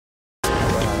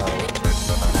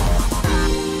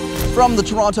From the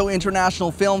Toronto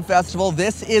International Film Festival,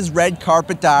 this is Red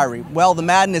Carpet Diary. Well, the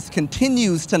madness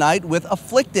continues tonight with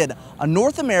Afflicted, a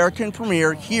North American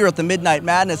premiere here at the Midnight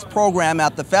Madness program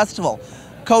at the festival.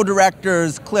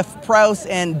 Co-directors Clif, Prowse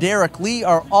and Derek Lee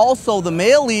are also the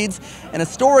male leads in a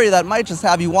story that might just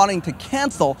have you wanting to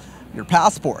cancel your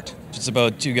passport. It's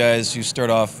about two guys who start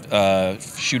off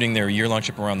shooting their year-long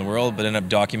trip around the world, but end up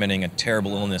documenting a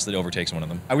terrible illness that overtakes one of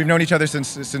them. We've known each other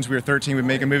since we were 13. We've been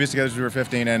making movies together since we were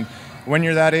 15, and when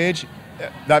you're that age,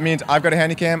 that means I've got a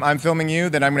handy cam, I'm filming you,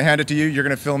 then I'm going to hand it to you, you're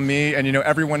going to film me, and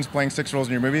everyone's playing 6 roles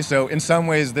in your movie. So in some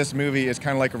ways, this movie is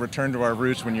kind of like a return to our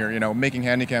roots when you're making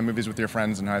handy cam movies with your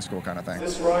friends in high school kind of thing.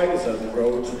 This ride is a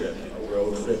road trip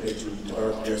into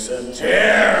darkness and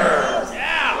terror.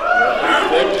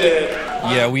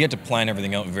 Yeah, we had to plan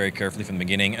everything out very carefully from the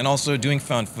beginning, and also doing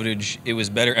found footage, it was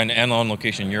better, and on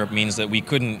location in Europe means that we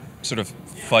couldn't sort of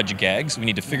fudge gags. We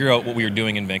need to figure out what we were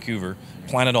doing in Vancouver,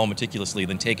 plan it all meticulously,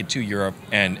 then take it to Europe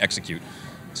and execute.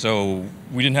 So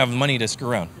we didn't have the money to screw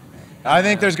around. I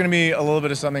think there's going to be a little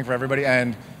bit of something for everybody,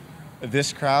 and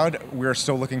this crowd, we're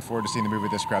so looking forward to seeing the movie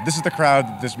with this crowd. This is the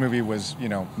crowd this movie was,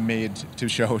 made to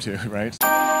show to, right?